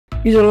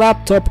Is your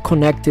laptop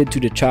connected to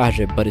the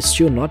charger but is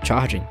still not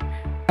charging?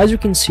 As you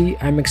can see,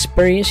 I'm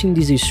experiencing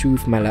this issue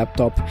with my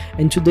laptop,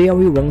 and today I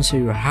will answer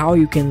you how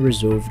you can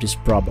resolve this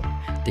problem,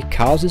 the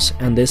causes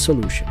and the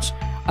solutions,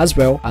 as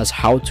well as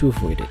how to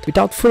avoid it.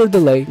 Without further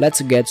delay,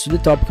 let's get to the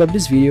topic of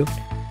this video.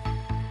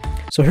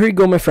 So here you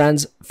go, my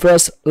friends.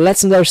 First,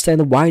 let's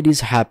understand why this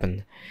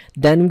happened.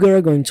 Then we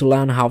are going to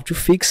learn how to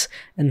fix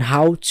and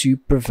how to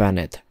prevent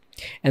it.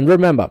 And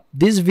remember,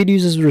 this video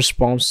is a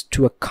response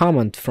to a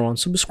comment from a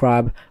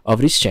subscriber of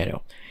this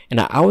channel. And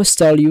I always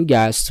tell you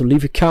guys to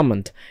leave a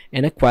comment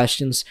and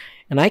questions,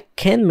 and I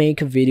can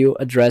make a video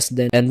addressing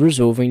them and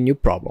resolving your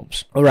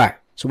problems. Alright,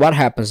 so what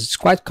happens? It's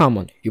quite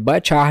common. You buy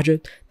a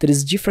charger that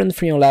is different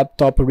from your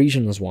laptop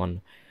original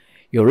one.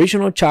 Your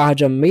original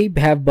charger may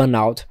have burned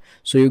out,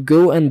 so you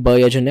go and buy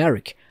a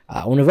generic,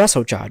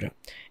 universal charger.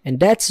 And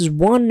that's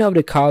one of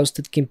the causes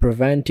that can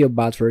prevent your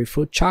battery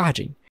from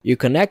charging. You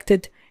connect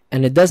it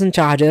and it doesn't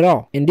charge at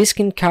all, and this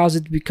can cause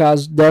it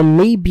because there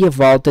may be a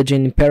voltage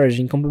and amperage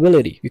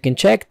incompatibility. You can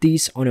check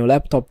this on your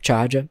laptop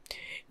charger,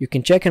 you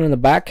can check it on the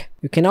back,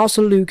 you can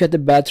also look at the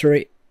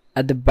battery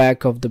at the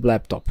back of the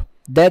laptop.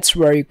 That's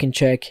where you can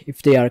check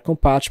if they are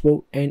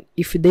compatible, and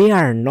if they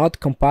are not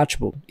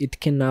compatible, it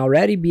can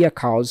already be a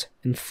cause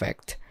in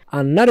fact.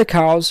 Another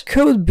cause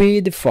could be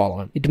the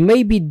following. It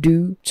may be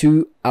due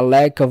to a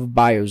lack of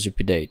BIOS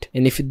update,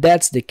 and if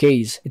that's the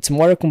case, it's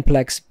more a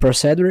complex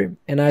procedure,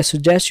 and I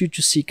suggest you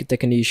to seek a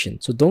technician,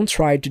 so don't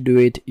try to do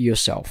it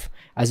yourself,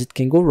 as it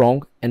can go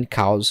wrong and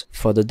cause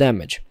further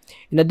damage.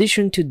 In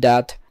addition to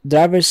that,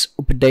 drivers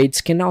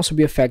updates can also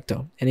be a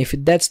factor, and if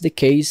that's the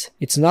case,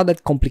 it's not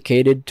that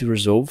complicated to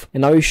resolve,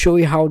 and I will show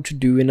you how to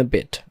do in a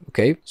bit.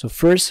 Okay, so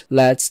first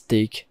let's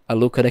take a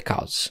look at the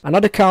cause.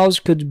 Another cause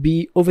could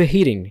be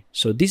overheating.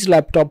 So this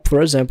laptop, for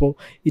example,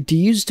 it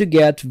used to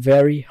get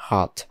very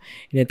hot,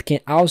 and it can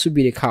also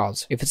be the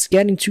cause. If it's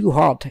getting too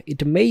hot,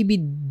 it may be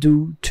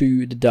due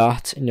to the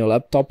dirt in your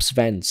laptop's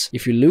vents.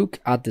 If you look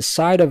at the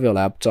side of your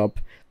laptop,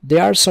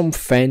 there are some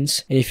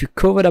fans, and if you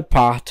cover the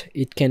part,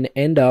 it can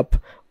end up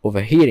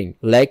overheating,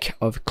 lack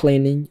of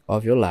cleaning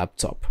of your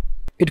laptop.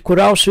 It could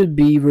also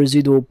be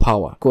residual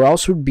power. It could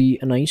also be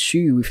an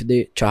issue with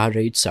the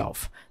charger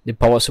itself, the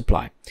power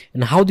supply.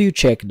 And how do you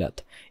check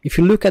that? If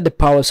you look at the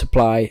power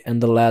supply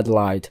and the LED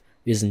light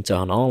isn't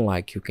turned on,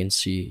 like you can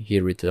see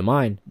here with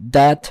mine,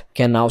 that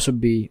can also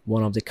be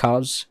one of the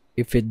causes.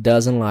 If it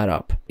doesn't light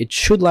up, it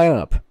should light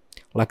up,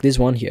 like this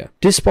one here.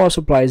 This power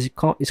supply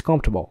is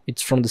compatible.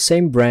 It's from the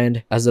same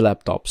brand as the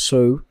laptop,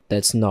 so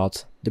that's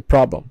not the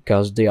problem,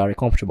 because they are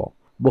compatible.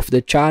 Both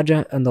the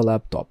charger and the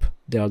laptop,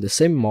 they are the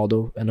same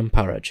model and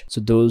amperage,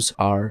 so those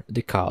are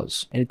the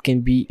cause, and it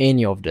can be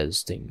any of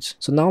those things.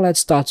 So now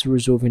let's start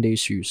resolving the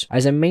issues.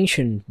 As I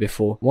mentioned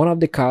before, one of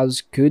the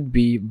causes could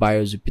be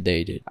BIOS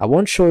updated. I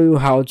won't show you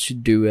how to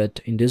do it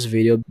in this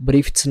video, but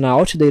if it's an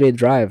outdated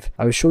drive,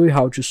 I will show you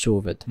how to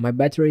solve it. My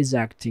battery is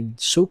acting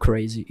so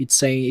crazy, it's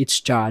saying it's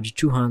charged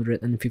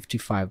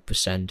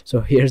 255%.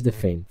 So here's the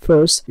thing.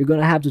 First, you're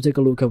gonna have to take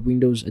a look at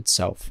Windows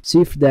itself.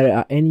 See if there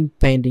are any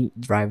pending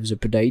drivers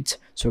updates.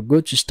 So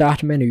go to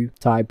Start menu,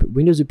 type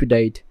Windows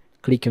Update,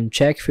 click on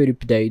Check for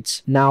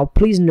updates. Now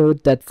please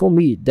note that for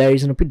me there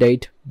is an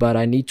update, but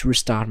I need to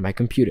restart my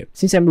computer.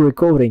 Since I'm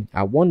recording,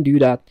 I won't do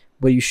that,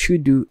 but you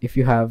should do if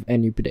you have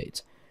any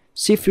updates.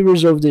 See if you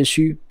resolve the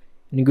issue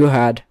and go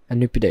ahead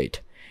and update.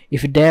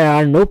 If there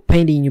are no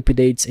pending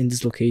updates in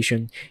this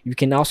location, you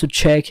can also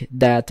check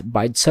that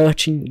by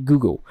searching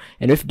Google.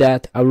 And with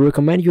that, I will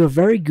recommend you a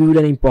very good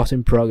and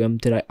important program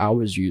that I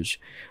always use.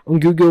 On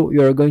Google,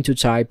 you are going to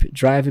type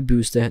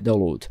drivebooster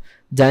download.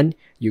 Then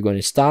you're going to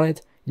install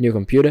it in your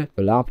computer,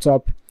 your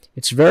laptop.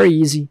 It's very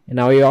easy, and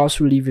I will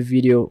also leave a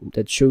video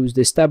that shows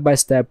the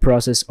step-by-step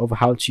process of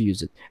how to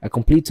use it, a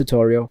complete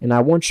tutorial, and I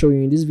won't show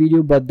you in this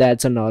video, but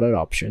that's another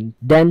option.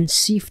 Then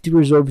see if it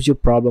resolves your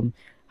problem,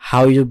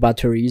 how your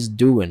battery is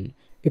doing.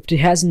 If it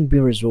hasn't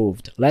been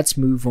resolved, let's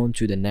move on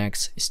to the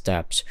next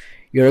steps.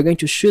 You're going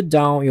to shut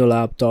down your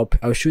laptop.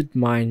 I'll shut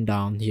mine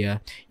down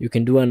here. You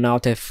can do an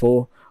Alt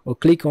F4 or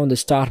click on the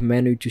Start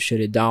menu to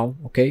shut it down.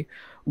 Okay,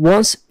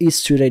 once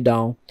it's shut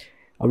down,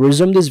 I'll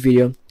resume this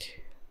video.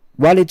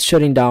 While it's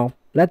shutting down,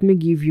 let me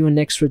give you an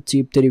extra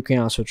tip that you can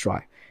also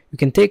try. You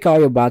can take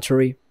out your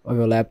battery of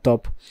your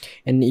laptop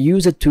and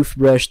use a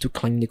toothbrush to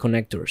clean the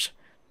connectors.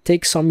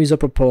 Take some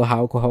isopropyl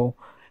alcohol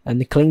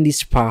and clean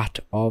this part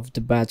of the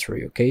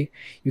battery. Okay,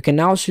 you can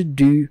also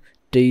do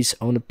this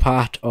on the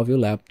part of your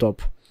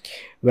laptop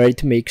where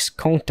it makes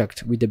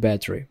contact with the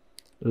battery.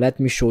 Let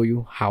me show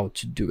you how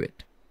to do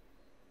it.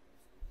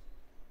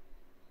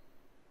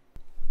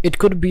 It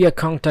could be a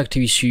contact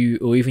issue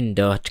or even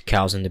dirt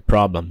causing the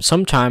problem.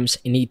 Sometimes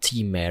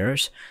it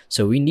matters,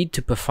 so we need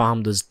to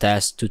perform those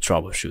tests to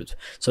troubleshoot.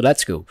 So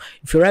let's go.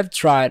 If you have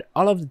tried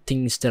all of the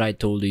things that I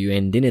told you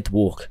and didn't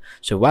work,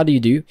 so what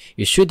do?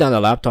 You shut down the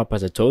laptop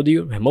as I told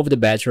you, remove the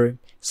battery,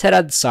 set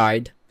it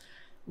aside,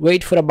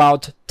 wait for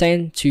about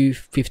 10 to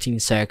 15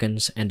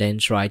 seconds and then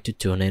try to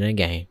turn it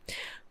again.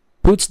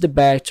 Put the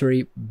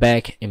battery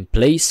back in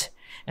place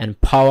and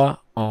power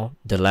on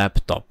the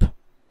laptop.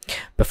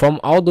 Perform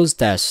all those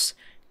tests,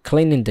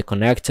 cleaning the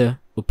connector,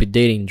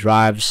 updating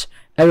drives,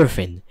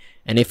 everything.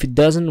 And if it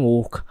doesn't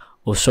work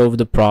or solve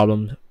the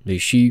problem, the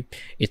issue,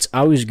 it's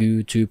always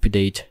good to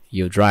update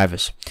your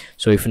drivers.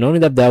 So if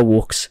none of that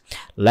works,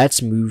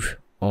 let's move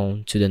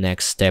on to the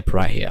next step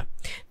right here.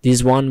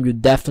 This one will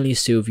definitely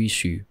solve the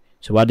issue.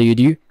 So what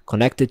do?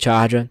 Connect the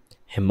charger,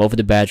 remove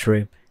the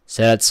battery,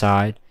 set it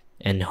aside,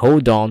 and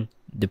hold on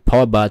the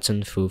power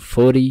button for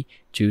 40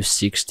 to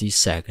 60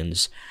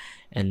 seconds.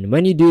 And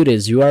when you do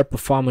this, you are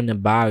performing a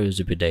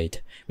BIOS update,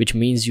 which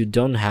means you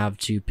don't have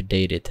to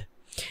update it.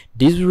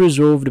 This will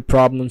resolve the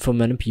problem for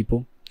many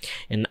people.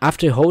 And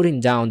after holding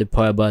down the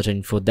power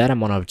button for that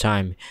amount of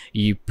time,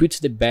 you put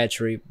the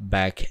battery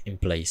back in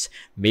place.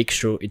 Make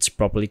sure it's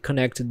properly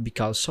connected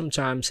because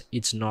sometimes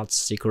it's not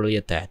securely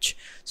attached.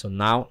 So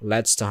now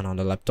let's turn on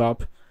the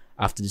laptop.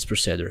 After this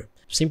procedure,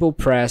 simply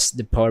press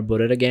the power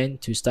button again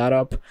to start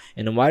up,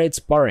 and while it's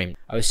powering,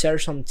 I'll share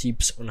some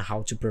tips on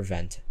how to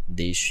prevent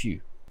the issue.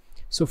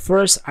 So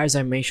first, as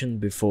I mentioned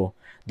before,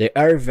 the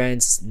air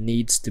vents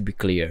needs to be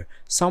clear.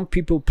 Some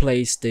people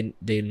place the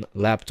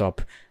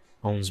laptop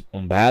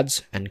on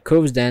beds and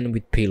cover them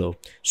with pillow.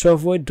 So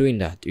avoid doing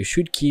that. You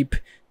should keep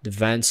the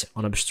vents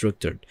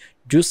unobstructed.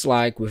 Just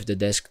like with the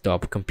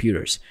desktop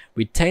computers,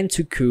 we tend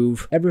to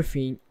cover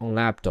everything on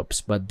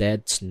laptops, but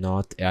that's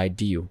not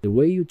ideal. The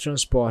way you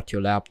transport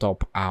your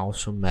laptop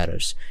also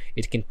matters.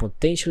 It can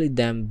potentially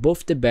damage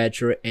both the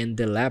battery and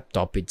the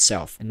laptop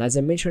itself. And as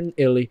I mentioned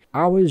earlier,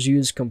 always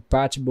use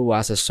compatible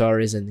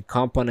accessories and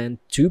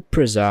components to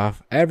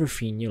preserve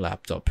everything in your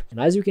laptop. And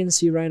as you can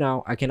see right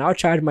now, I can now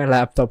charge my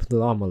laptop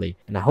normally.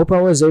 And I hope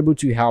I was able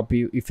to help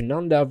you. If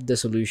none of the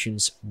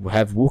solutions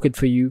have worked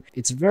for you,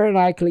 it's very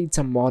likely it's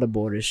a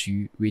motherboard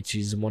issue, which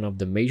is one of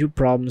the major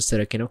problems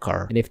that can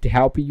occur. And if to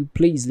help you,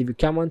 please leave a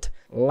comment,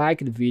 like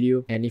the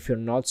video, and if you're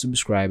not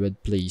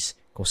subscribed, please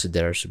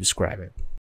consider subscribing.